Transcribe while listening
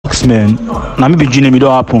ask man, now maybe June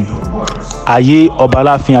don't happen. Eiye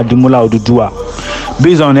Obalafin Adimola Oduduwa.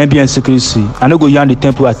 Based on NBN secrecy, I no go yarn the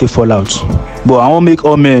temple I take fallout. But I won't make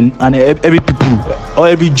all men and every people or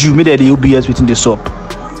every Jew make the OBS within the shop.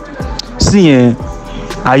 See,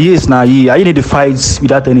 Eiye is now Eiye need to fight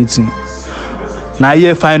without anything. Now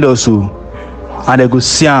Eiye find us and they go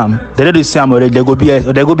see him. They don't see him already. They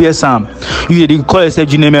go be a Sam. You they call yourself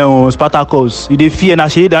Jineme Spartacus. You they fear now.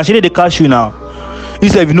 She they catch you now. You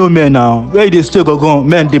say you know men now. Where you they still go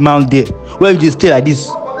men demand there. Where you just stay like this?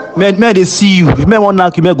 Men they see you. If men want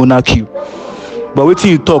knock you, men go knock you. But wait till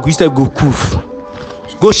you talk, you still go proof.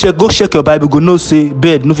 Go check your Bible. Go no say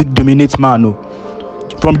bed no fit dominate man. No.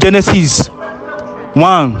 From Genesis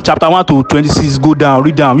 1 chapter 1 to 26, go down,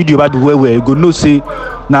 read your Bible where you go no say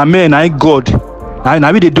na men na God.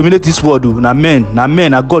 Now we they dominate this world. Na men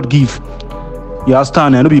na God give. You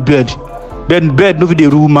understand? No be bed. Bed no be the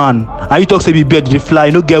rule man. And you talk say be bed, they fly,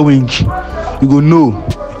 no get wing. You go no.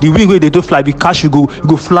 The wing where they don't fly, we catch you go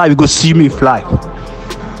fly, we go see me fly.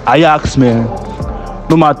 I ask man.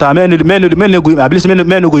 No matter men go. I believe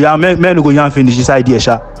men go young finish this idea,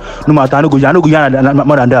 sha. No matter I no go young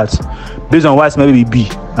more than that. Based on what maybe be.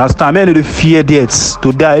 Understand? Men they fear death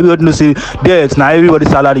to die. Everybody know say death. Now everybody's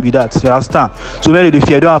salary be that. You understand? So men they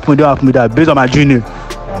fear don't happen with that. Based on my junior,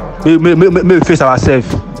 we face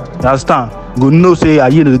ourselves. You understand? Go no say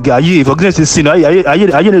Eiye for goodness' sake,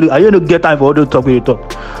 Eiye no get time for all those talk we talk.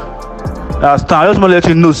 You understand? I just want to let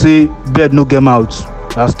you know say bed no get out.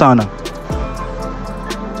 You understand?